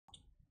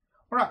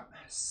All right,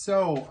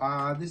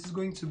 so this is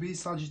going to be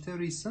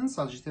Sagittarius Sun,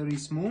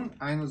 Sagittarius Moon,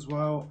 and as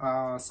well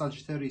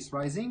Sagittarius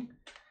Rising.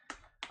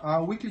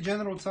 Weekly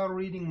General Tarot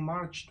reading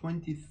March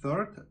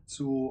 23rd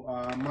to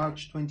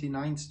March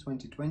 29th,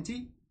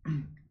 2020.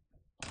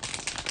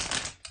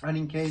 And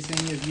in case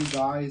any of you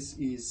guys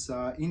is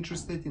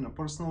interested in a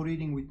personal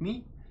reading with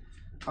me,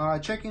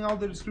 checking out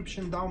the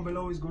description down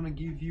below is going to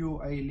give you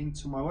a link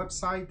to my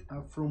website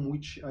from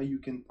which you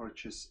can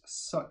purchase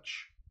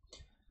such.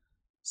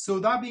 So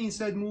that being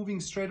said, moving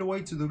straight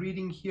away to the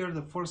reading here,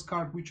 the first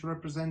card which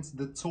represents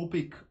the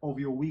topic of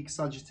your week,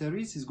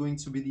 Sagittarius, is going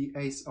to be the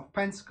Ace of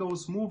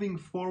Pentacles. Moving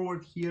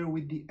forward here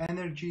with the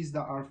energies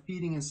that are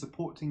feeding and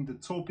supporting the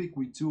topic,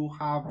 we do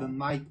have the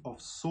Knight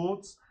of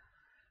Swords,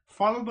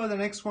 followed by the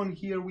next one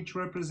here, which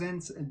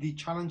represents the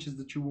challenges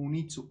that you will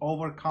need to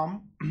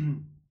overcome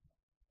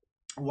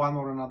one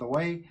or another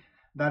way.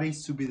 That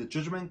is to be the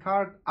Judgment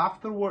card.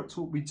 Afterwards,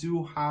 what we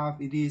do have,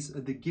 it is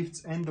the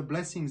gifts and the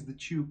blessings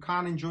that you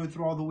can enjoy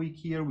throughout the week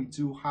here. We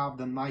do have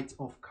the Knight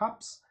of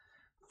Cups,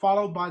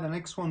 followed by the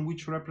next one,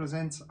 which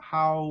represents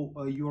how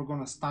you are going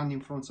to stand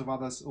in front of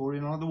others, or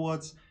in other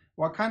words,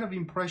 what kind of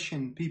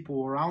impression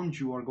people around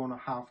you are going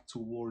to have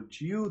towards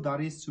you. That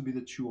is to be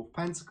the Two of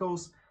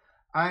Pentacles.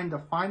 And the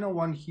final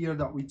one here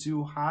that we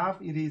do have,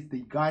 it is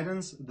the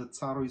guidance that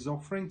Tarot is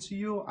offering to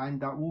you, and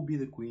that will be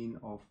the Queen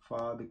of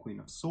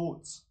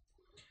Swords.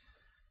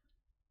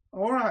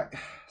 All right,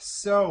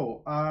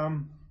 so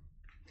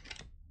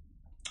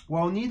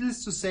well,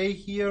 needless to say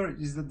here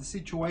is that the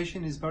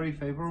situation is very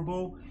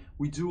favorable.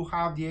 We do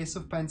have the Ace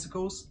of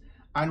Pentacles,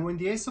 and when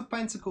the Ace of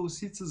Pentacles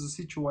sits as a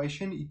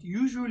situation, it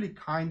usually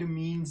kind of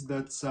means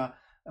that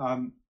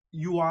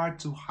you are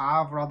to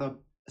have rather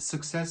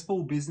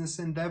successful business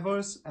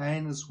endeavors,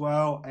 and as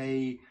well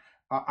a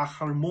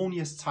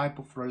harmonious type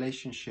of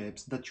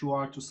relationships that you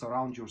are to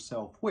surround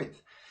yourself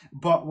with.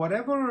 But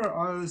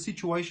whatever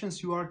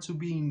situations you are to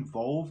be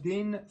involved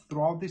in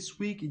throughout this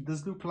week, it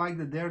does look like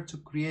that they're to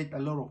create a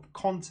lot of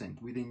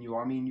content within you.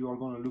 I mean, you are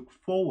going to look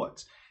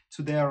forward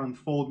to their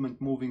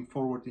unfoldment moving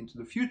forward into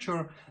the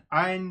future.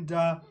 And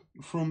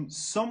from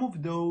some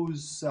of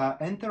those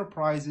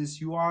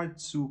enterprises, you are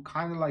to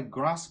kind of like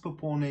grasp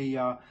upon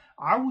a,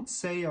 I would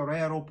say, a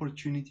rare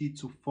opportunity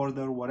to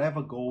further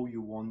whatever goal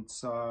you want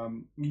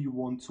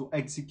to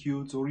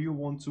execute, or you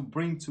want to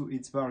bring to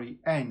its very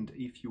end,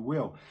 if you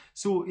will.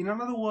 So in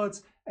other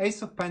words,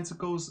 Ace of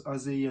Pentacles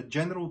as a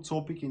general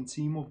topic and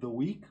theme of the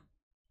week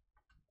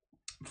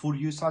for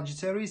you,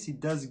 Sagittarius,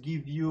 it does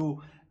give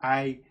you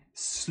a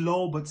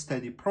slow but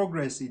steady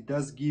progress. It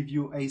does give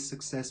you a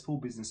successful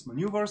business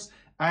maneuvers,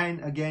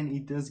 and again,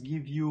 it does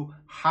give you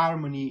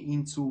harmony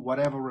into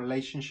whatever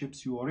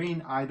relationships you are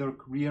in, either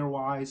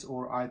career-wise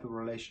or either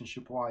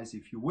relationship-wise,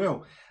 if you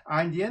will.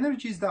 And the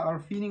energies that are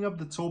feeding up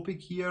the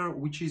topic here,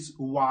 which is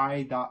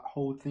why that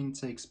whole thing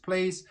takes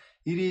place,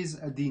 it is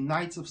the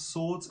Knight of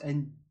Swords,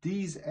 and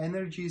these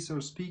energies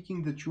are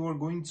speaking that you are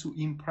going to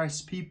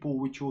impress people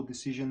with your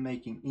decision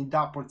making. In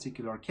that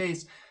particular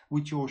case,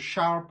 with your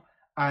sharp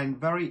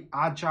and very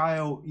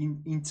agile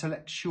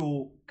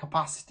intellectual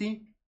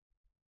capacity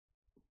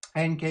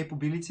and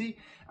capability,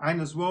 and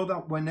as well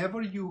that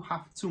whenever you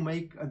have to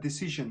make a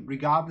decision,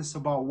 regardless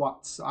about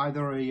what's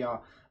either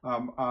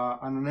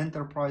an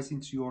enterprise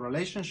into your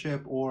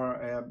relationship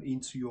or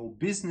into your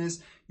business,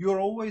 you're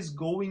always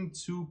going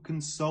to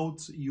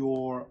consult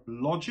your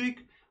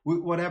logic with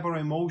whatever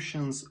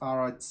emotions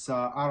are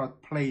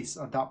at place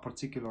at that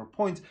particular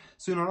point.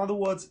 So in other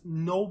words,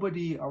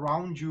 nobody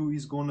around you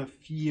is going to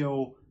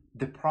feel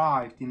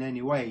deprived in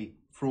any way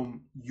from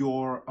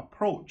your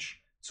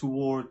approach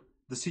toward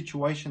the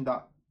situation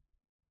that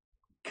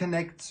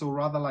connects, or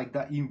rather like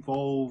that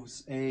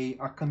involves a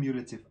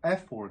cumulative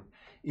effort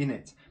in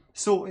it.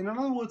 So in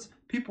other words,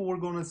 people are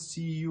going to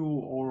see you,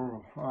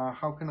 or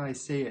how can I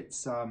say it,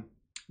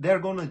 they're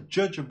going to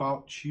judge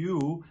about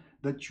you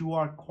that you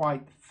are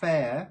quite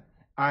fair,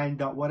 and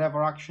that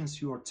whatever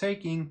actions you are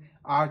taking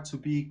are to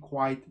be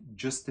quite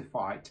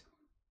justified.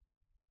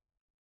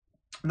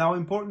 Now,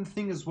 important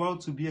thing as well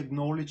to be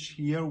acknowledged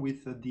here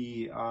with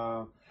the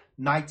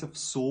Knight of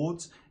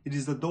Swords, it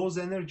is that those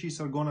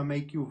energies are going to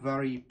make you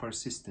very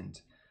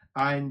persistent.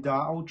 And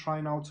I will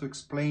try now to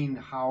explain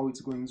how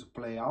it's going to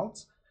play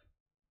out.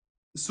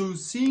 So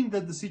seeing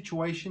that the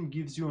situation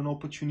gives you an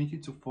opportunity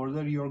to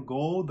further your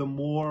goal, the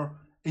more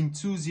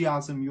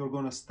enthusiasm you're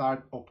going to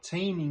start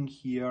obtaining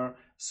here.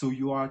 So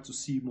you are to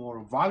see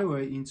more value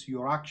into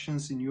your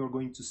actions, and you're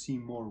going to see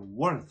more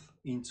worth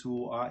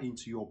into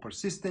your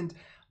persistent.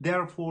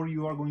 Therefore,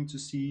 you are going to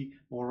see,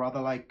 or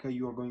rather like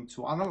you are going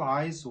to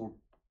analyze or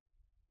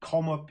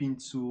come up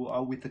into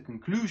with a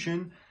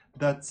conclusion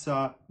that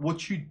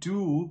what you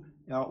do,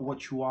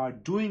 what you are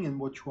doing, and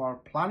what you are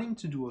planning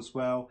to do as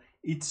well,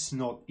 it's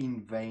not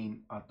in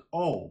vain at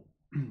all.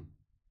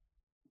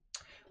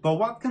 But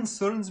what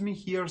concerns me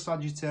here,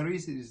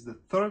 Sagittarius, is the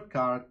third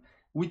card,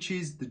 which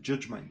is the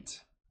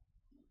Judgment.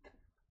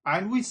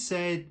 And we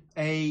said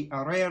a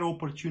rare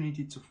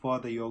opportunity to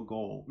further your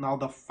goal. Now,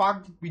 the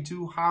fact that we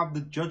do have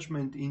the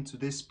judgment into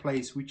this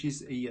place, which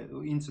is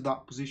into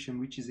that position,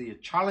 which is a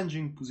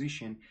challenging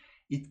position,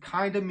 it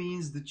kind of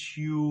means that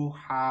you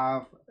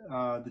have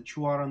that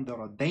you are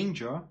under a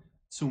danger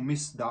to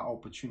miss that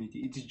opportunity.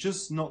 It is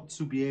just not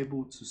to be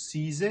able to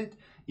seize it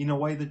in a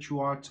way that you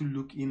are to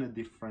look in a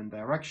different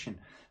direction.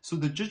 So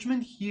the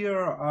judgment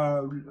here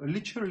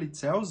literally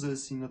tells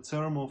us in a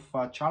term of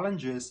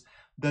challenges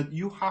that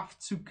you have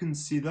to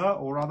consider,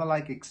 or rather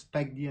like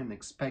expect the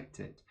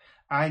unexpected.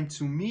 And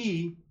to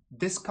me,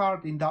 this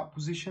card in that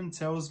position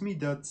tells me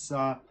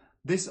that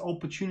this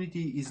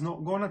opportunity is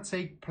not going to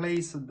take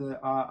place at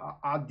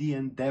the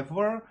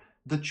endeavor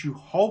that you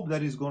hope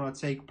that is going to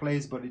take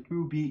place, but it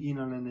will be in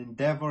an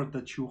endeavor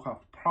that you have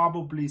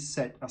probably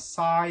set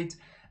aside,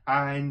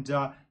 and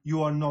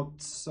you are not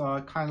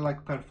kind of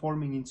like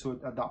performing into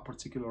it at that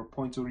particular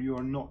point, or you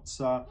are not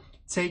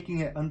taking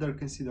it under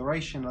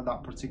consideration at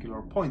that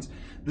particular point.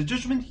 The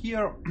judgment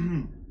here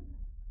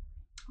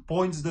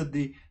points that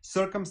the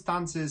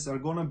circumstances are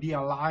going to be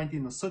aligned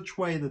in a such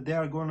way that they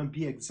are going to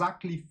be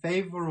exactly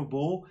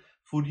favorable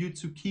for you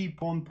to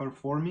keep on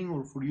performing,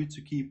 or for you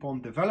to keep on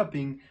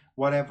developing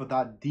whatever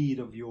that deed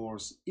of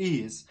yours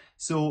is.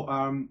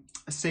 So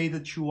say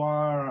that you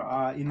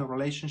are in a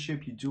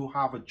relationship, you do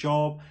have a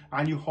job,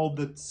 and you hope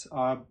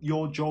that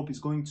your job is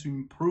going to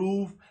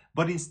improve,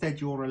 but instead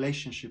your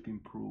relationship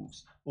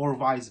improves, or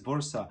vice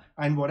versa.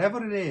 And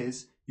whatever it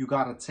is, you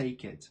gotta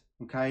take it,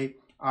 okay?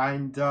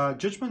 And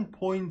judgment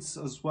points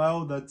as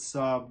well that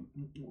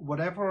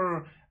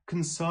whatever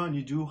concern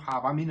you do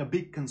have, I mean a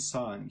big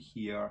concern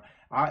here,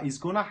 is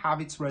gonna have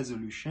its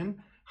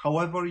resolution.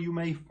 However, you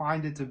may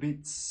find it a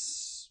bit,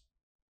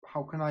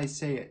 how can I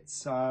say it,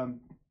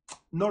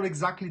 not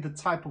exactly the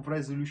type of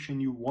resolution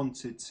you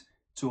want it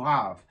to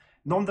have.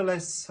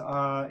 Nonetheless,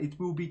 it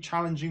will be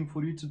challenging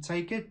for you to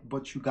take it,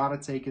 but you gotta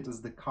take it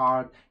as the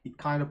card. It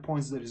kind of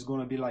points that it's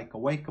gonna be like a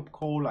wake-up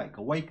call, like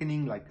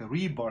awakening, like a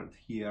rebirth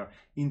here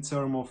in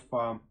terms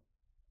of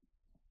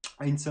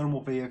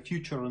a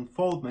future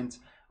unfoldment,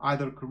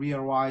 either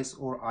career-wise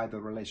or either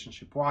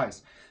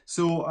relationship-wise.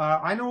 So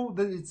I know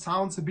that it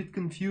sounds a bit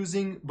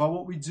confusing, but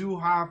what we do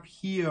have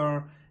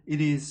here, it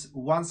is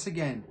once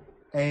again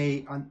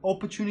an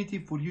opportunity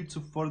for you to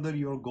further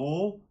your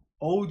goal,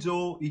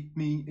 although it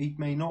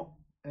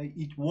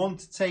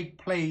won't take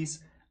place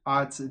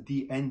at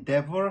the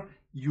endeavor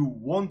you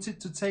want it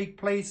to take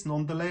place.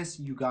 Nonetheless,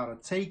 you gotta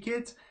take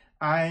it,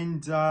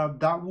 and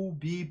that will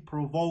be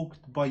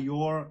provoked by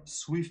your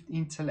swift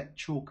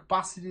intellectual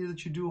capacity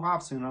that you do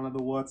have. So in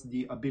other words,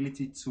 the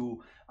ability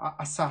to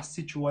assess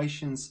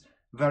situations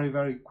very,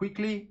 very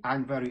quickly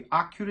and very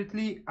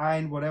accurately,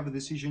 and whatever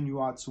decision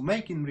you are to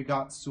make in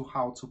regards to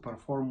how to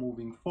perform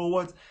moving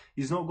forward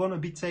is not going to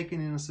be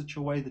taken in such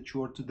a way that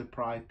you are to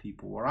deprive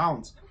people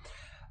around.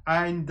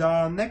 And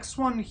next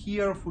one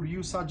here for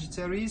you,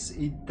 Sagittarius,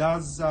 it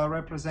does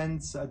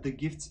represent the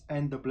gifts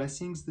and the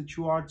blessings that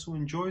you are to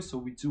enjoy. So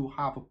we do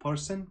have a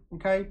person,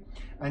 okay,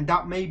 and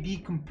that may be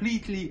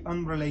completely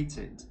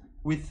unrelated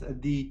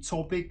with the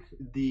topic,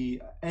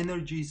 the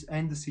energies,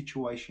 and the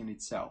situation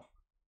itself.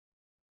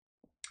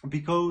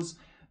 Because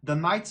the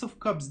Knights of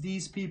Cups,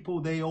 these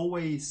people, they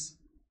always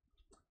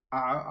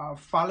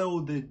follow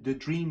the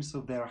dreams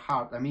of their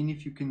heart. I mean,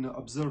 if you can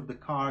observe the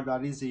card,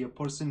 that is a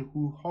person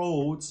who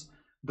holds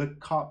the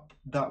cup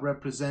that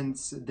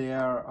represents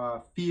their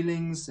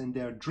feelings and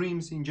their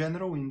dreams in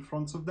general in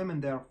front of them,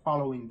 and they're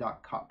following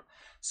that cup.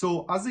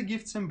 So as a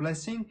gifts and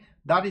blessing,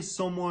 that is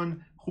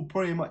someone who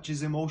pretty much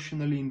is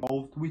emotionally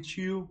involved with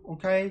you,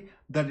 okay?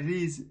 That it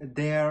is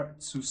there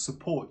to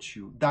support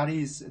you. That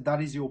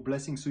is your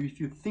blessing. So if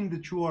you think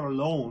that you are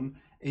alone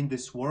in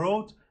this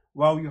world,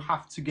 well, you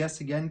have to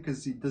guess again,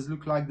 because it does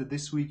look like that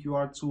this week you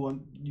are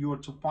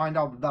to find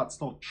out that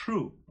that's not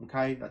true,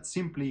 okay? That's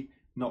simply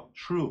not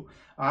true.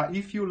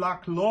 If you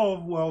lack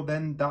love, well,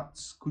 then that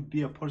could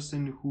be a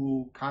person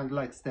who kind of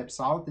like steps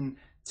out and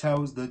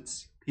tells that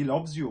he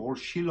loves you or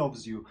she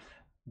loves you.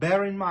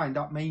 Bear in mind,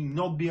 that may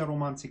not be a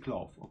romantic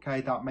love,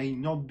 okay? That may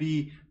not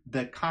be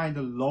the kind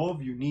of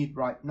love you need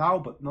right now,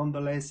 but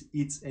nonetheless,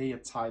 it's a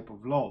type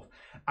of love.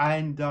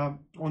 And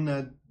on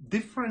a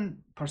different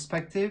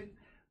perspective,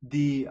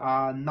 the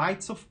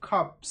Knights of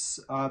Cups,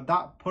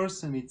 that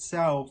person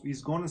itself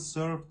is going to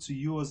serve to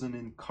you as an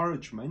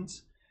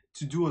encouragement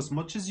to do as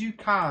much as you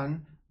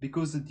can,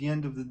 because at the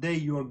end of the day,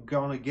 you're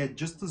going to get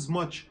just as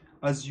much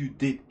as you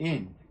did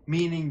in,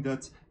 meaning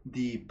that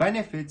the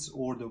benefits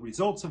or the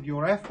results of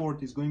your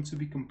effort is going to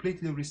be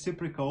completely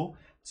reciprocal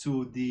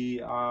to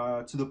the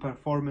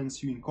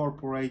performance you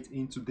incorporate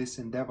into this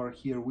endeavor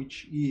here,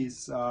 which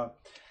is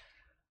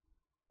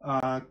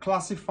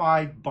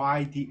classified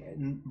by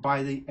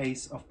the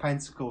Ace of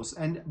Pentacles.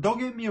 And don't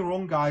get me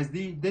wrong, guys,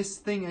 this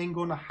thing ain't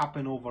gonna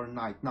happen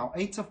overnight. Now,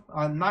 Ace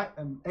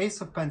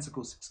of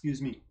Pentacles,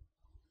 excuse me,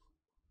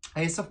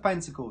 Ace of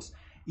Pentacles,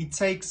 it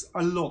takes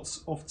a lot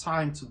of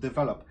time to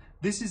develop.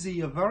 This is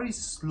a very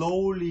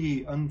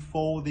slowly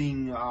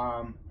unfolding,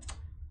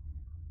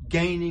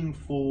 gaining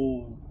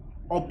for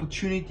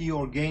opportunity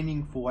you're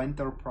gaining for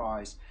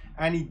enterprise.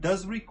 And it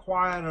does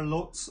require a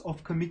lot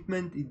of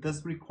commitment. It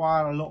does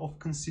require a lot of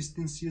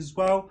consistency as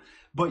well.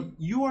 But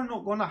you are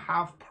not going to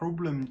have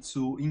problem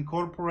to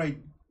incorporate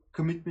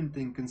commitment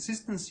and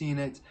consistency in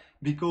it,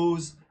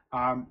 because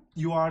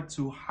you are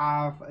to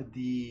have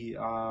the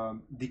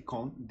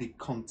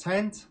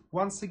content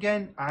once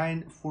again.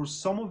 And for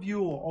some of you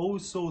are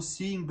also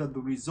seeing that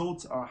the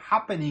results are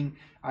happening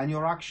and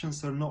your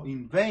actions are not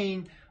in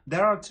vain,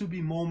 there are to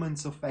be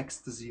moments of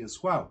ecstasy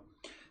as well.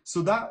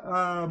 So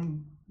that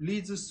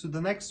leads us to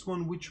the next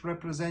one, which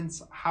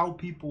represents how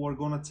people are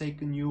going to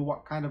take on you,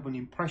 what kind of an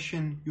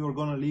impression you're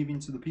going to leave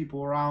into the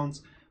people around.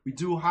 We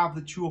do have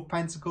the Two of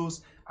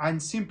Pentacles,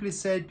 and simply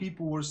said,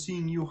 people were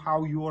seeing you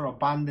how you are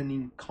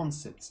abandoning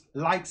concepts.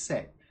 Like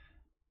said,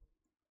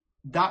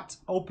 that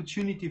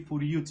opportunity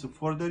for you to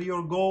further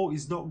your goal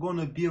is not going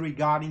to be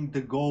regarding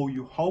the goal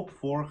you hope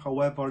for.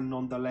 However,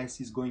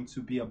 nonetheless, is going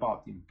to be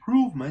about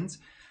improvement,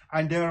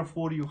 and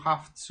therefore you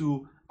have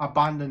to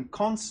abandon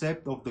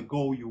concept of the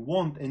goal you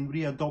want and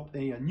readopt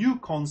a new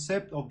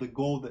concept of the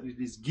goal that it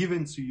is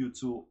given to you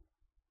to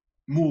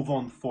move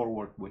on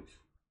forward with.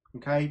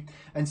 Okay,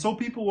 and so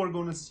people are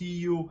going to see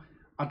you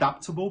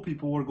adaptable.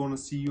 People are going to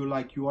see you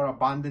like you are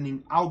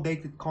abandoning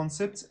outdated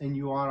concepts and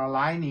you are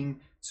aligning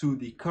to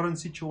the current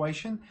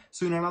situation.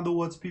 So in other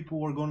words,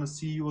 people are going to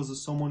see you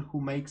as someone who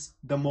makes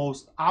the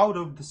most out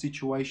of the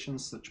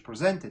situations such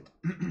presented.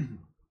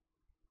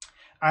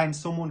 And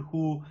someone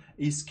who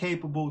is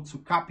capable to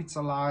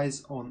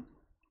capitalize on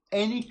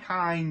any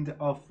kind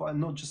of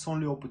not just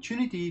only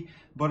opportunity,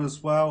 but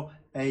as well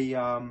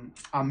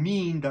a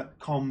mean that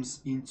comes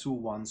into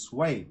one's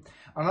way.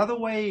 Another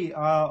way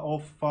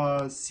of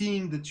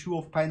seeing the Two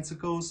of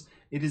Pentacles,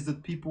 it is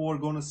that people are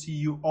going to see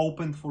you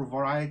open for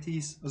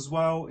varieties as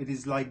well. It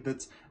is like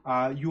that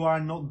you are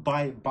not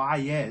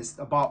biased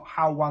about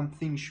how one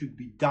thing should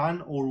be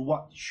done or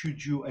what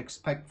should you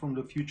expect from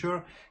the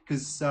future,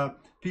 because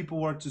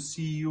people are to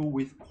see you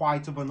with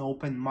quite of an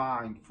open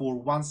mind for,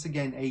 once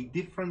again, a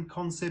different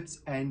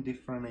concepts and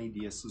different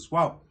ideas as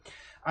well.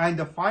 And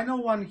the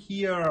final one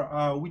here,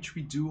 which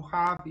we do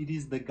have, it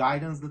is the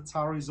guidance that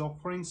Tarot is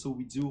offering. So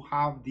we do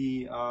have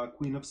the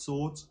Queen of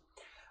Swords.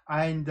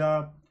 And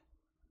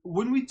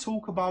when we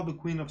talk about the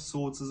Queen of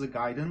Swords as a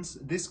guidance,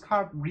 this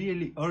card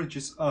really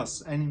urges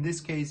us, and in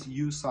this case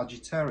you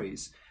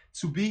Sagittarius,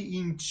 to be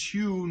in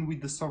tune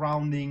with the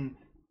surrounding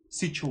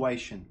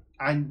situation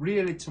and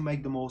really to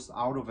make the most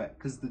out of it,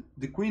 because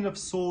the Queen of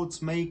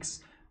Swords makes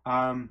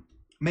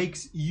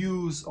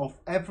use of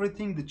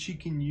everything that she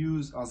can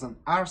use as an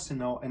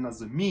arsenal and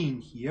as a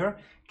mean here,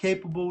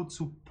 capable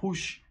to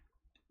push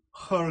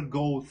her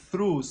goal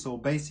through. So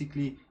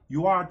basically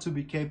you are to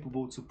be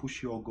capable to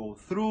push your goal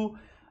through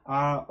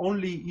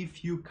only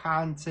if you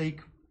can take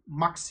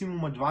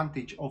maximum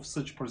advantage of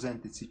such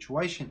presented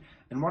situation.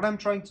 And what I'm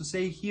trying to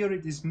say here,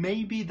 it is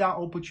maybe that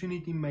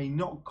opportunity may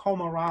not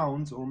come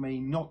around or may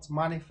not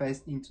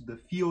manifest into the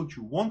field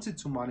you wanted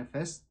to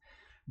manifest,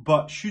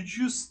 but should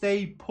you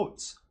stay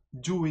put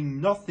doing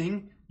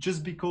nothing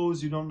just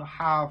because you don't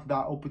have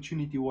that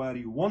opportunity where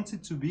you want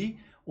it to be,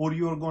 or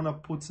you're gonna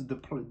put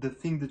the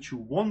thing that you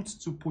want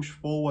to push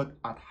forward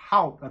at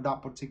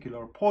that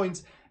particular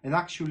point and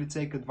actually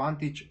take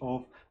advantage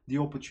of the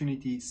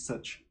opportunity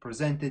such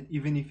presented,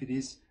 even if it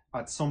is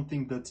at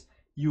something that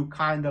you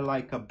kind of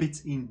like a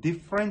bit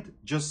indifferent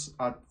just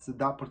at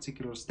that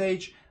particular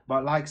stage.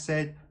 But like I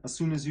said, as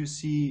soon as you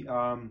see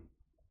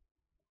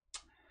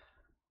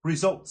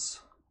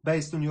results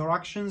based on your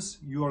actions,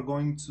 you are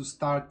going to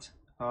start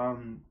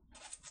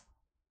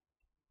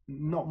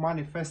not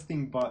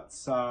manifesting, but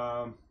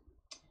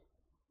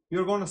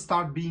you're going to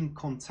start being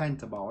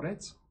content about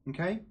it.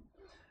 Okay,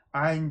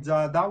 and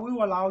that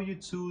will allow you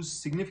to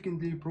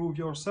significantly improve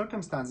your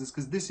circumstances,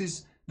 because this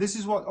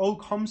is what all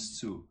comes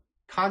to.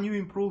 Can you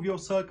improve your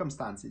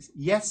circumstances?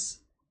 Yes,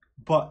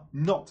 but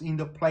not in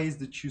the place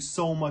that you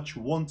so much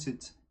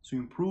wanted to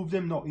improve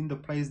them, not in the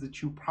place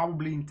that you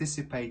probably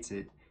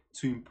anticipated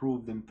to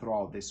improve them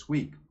throughout this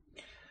week.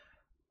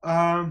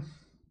 And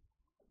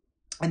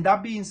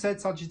that being said,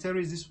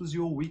 Sagittarius, this was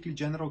your weekly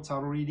general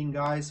tarot reading,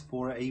 guys,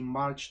 for a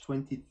March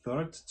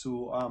 23rd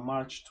to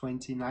March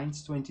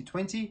 29th,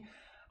 2020.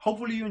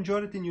 Hopefully you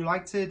enjoyed it and you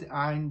liked it.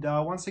 And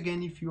once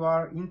again, if you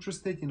are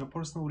interested in a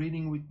personal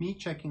reading with me,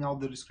 checking out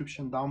the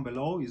description down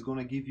below is going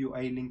to give you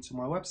a link to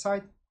my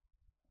website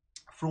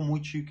from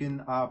which you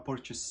can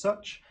purchase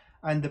such.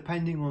 And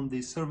depending on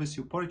the service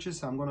you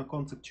purchase, I'm going to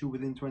contact you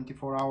within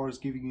 24 hours,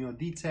 giving you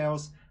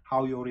details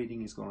how your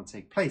reading is going to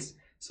take place.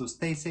 So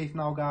stay safe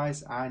now,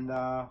 guys, and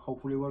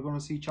hopefully we're going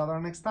to see each other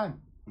next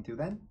time. Until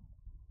then,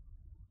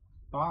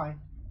 bye.